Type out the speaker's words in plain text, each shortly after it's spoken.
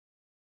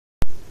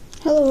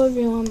Hello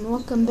everyone,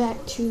 welcome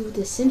back to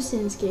the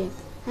Simpsons game.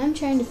 I'm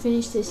trying to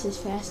finish this as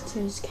fast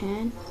as I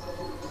can.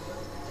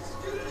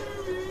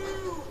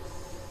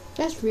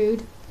 That's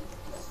rude.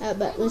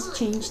 But let's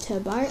change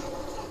to Bart.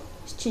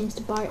 Let's change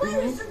to Bart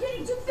now.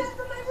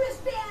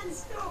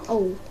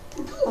 Oh.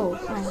 Oh,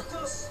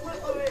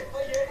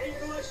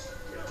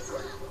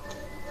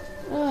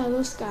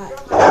 hello Scott.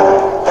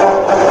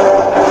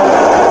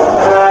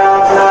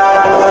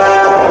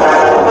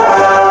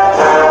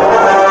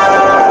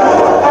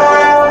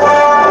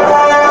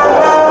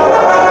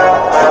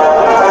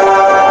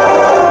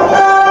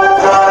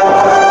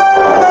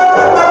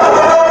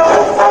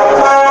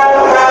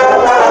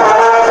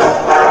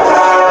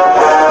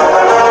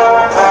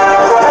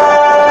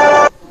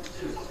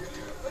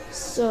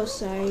 So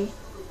sorry.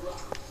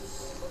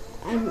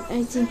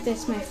 I think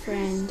that's my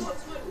friend.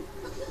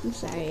 I'm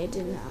sorry, I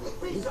did not.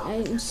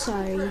 I'm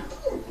sorry.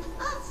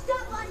 I'll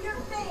stop on your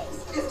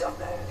face! If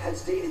Duckman had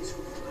stayed in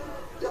school.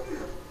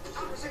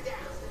 Upside down!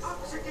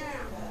 Upside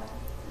down!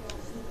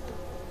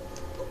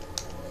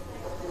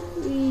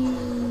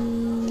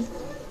 Whee.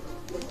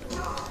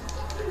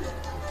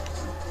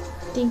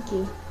 Thank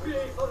you.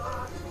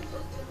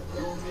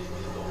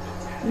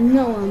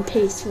 No one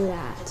pays for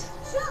that.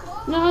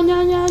 No,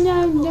 no, no,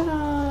 no,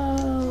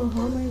 no!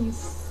 Homer, you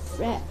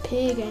fat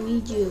pig, I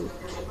need you.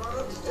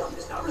 Duck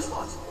is not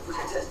responsible for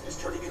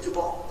contestants turning into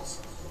balls.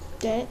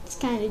 That's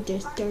kind of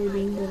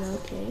disturbing, but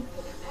okay.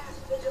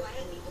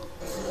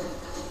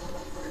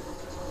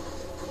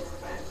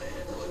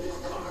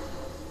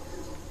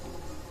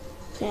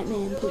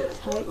 Batman put his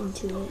heart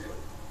into it.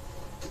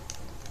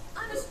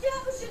 I'm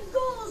establishing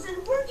goals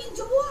and working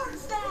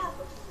towards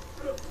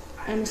them!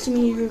 I'm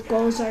assuming your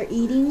goals are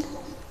eating?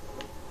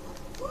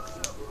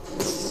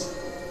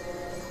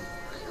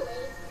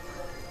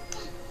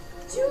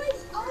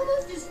 Chewing's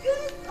almost as good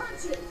as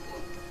punching!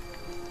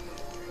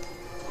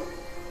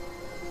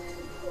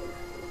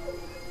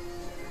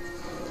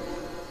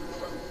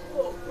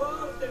 Oh,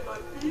 God, my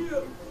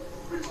beard!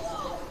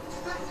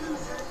 That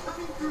loser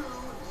coming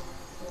through!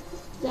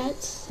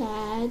 That's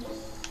sad.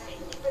 Hey,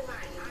 keep in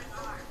mind, I'm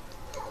armed.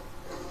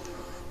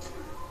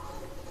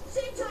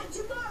 Same time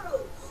tomorrow,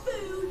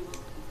 food!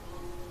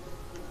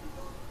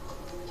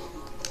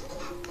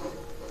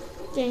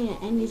 Dang it,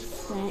 I need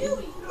flat.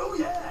 Oh,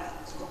 yeah!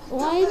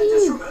 Why do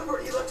Just you... remember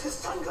he left his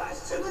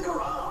sunglasses in the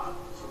garage.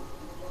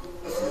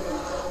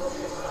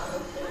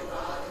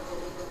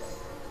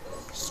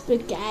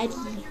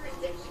 Spaghetti.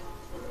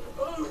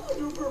 Oh,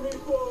 Super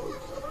Meatball!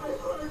 I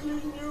hardly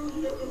knew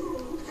you!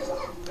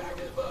 Back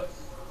in the bus.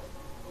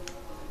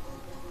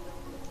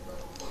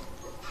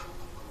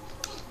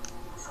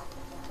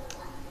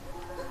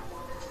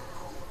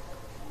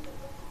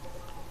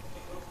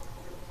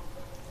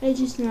 I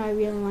just know I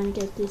really want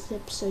to get this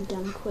episode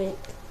done quick.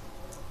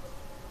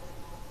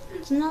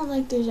 It's not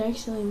like there's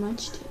actually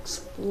much to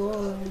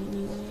explore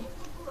anyway.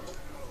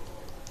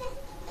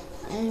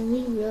 And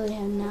we really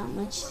have not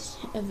much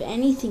of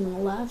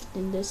anything left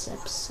in this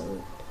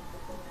episode.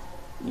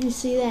 You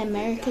see that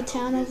America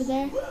town over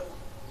there?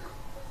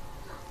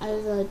 Out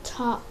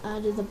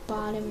of the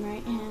bottom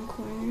right hand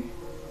corner.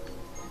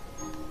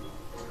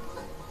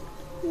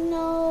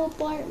 No,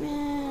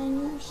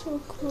 Bartman, you're so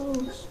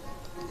close.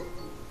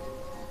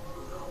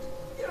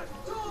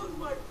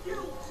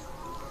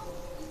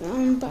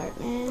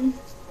 Bartman,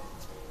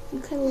 you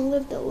could have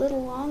lived a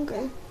little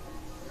longer.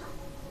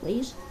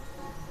 Please.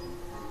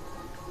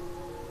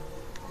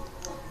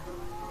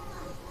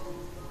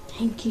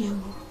 Thank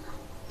you.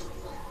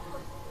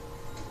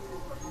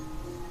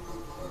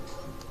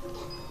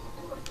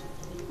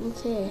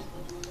 Okay.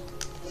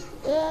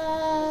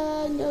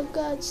 No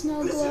guts,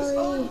 no This is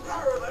glory.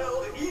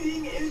 unparalleled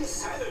eating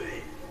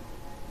insanity.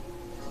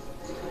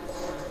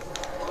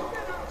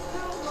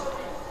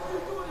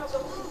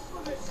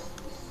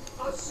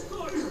 A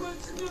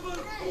Scotsman's never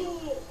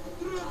full.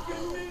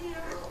 Drunken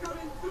maniac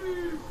coming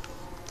through.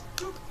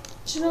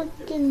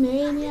 Drunken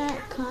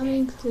maniac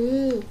coming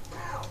through.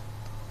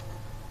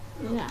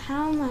 Yeah,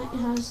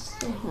 how's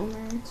the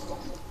Homer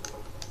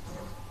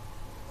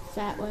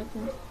fat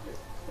weapon?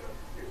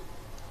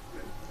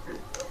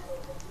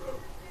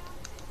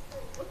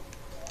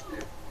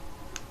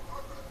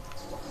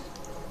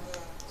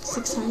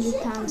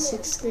 £600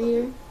 sixth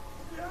grader.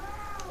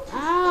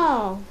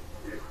 Ow!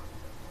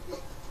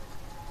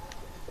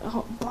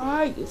 Oh,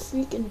 Bart, you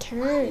freaking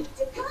turd.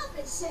 To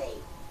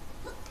compensate!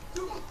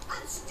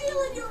 I'm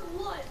stealing your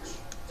lunch!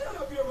 Shut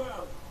up your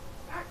mouth.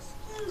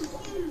 Excuse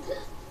you.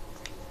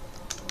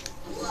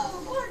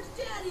 Whoa, Mark's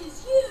dad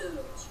is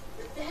huge!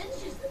 Revenge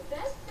is the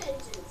best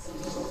vengeance!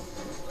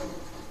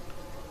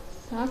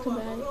 Talk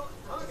about it.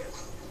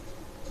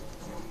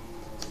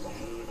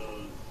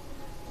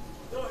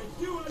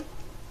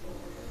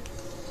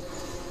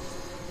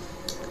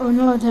 Oh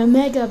no, the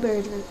Mega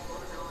Burger.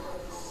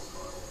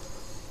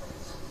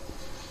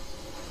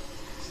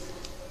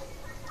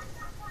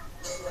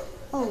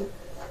 Oh.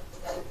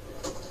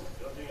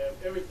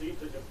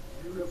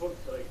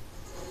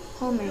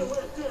 Homer.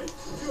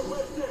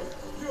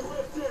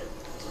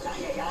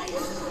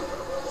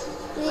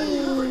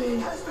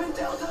 Hey. has been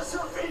dealt a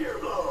severe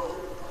blow.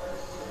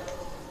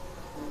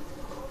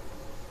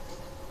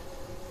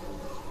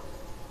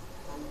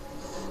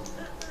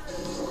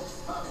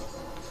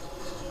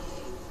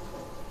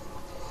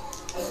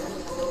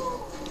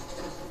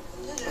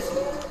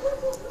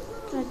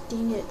 God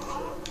dang it.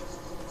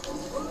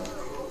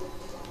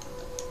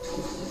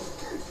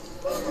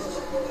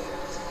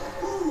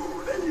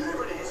 Ooh, Lady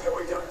Liberty's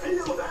going to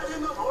feel that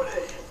in the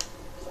morning.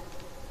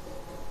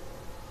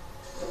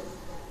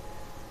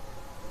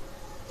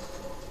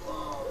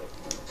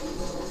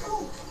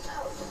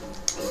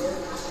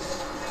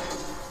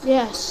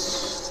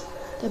 Yes.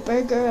 The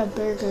burger of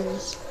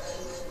burgers.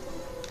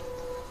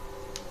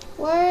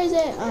 Where is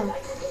it? Oh.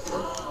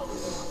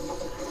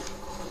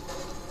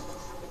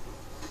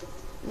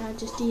 Now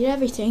just eat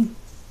everything.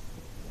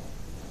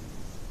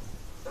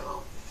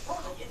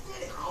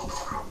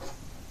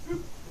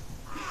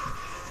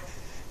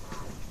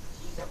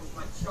 That was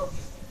my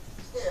choking.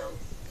 Still,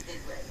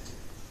 get ready.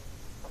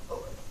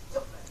 Oh,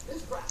 Jumpman,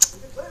 this crowd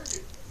declare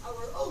you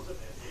our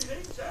ultimate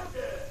eating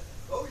champion.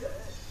 Oh yeah,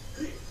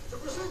 here to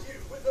present you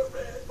with the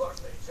Red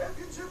Barkley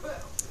Championship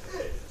belt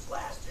is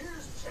last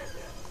year's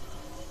champion.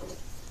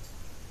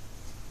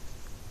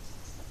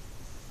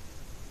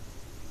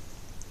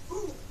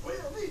 Who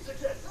will need to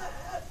get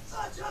that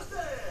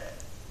adjusted?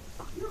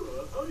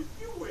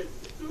 You win.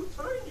 Too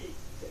tiny.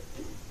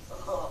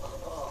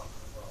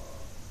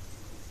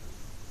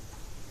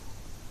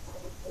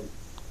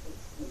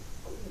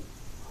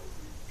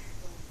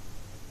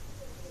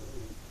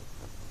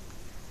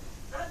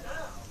 And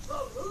now, the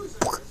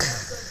losers have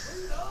to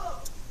clean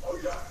up. Oh,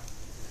 yeah.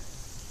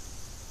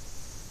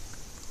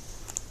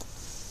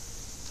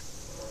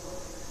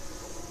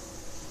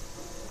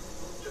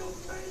 You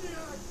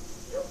maniac!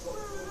 You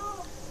blew it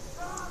up!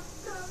 God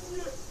damn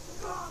you!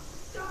 God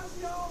damn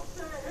you! What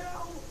the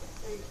hell?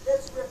 Hey,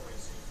 that's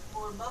references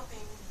for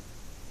muffing.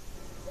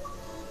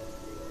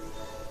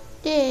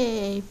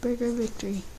 Yay, burger victory.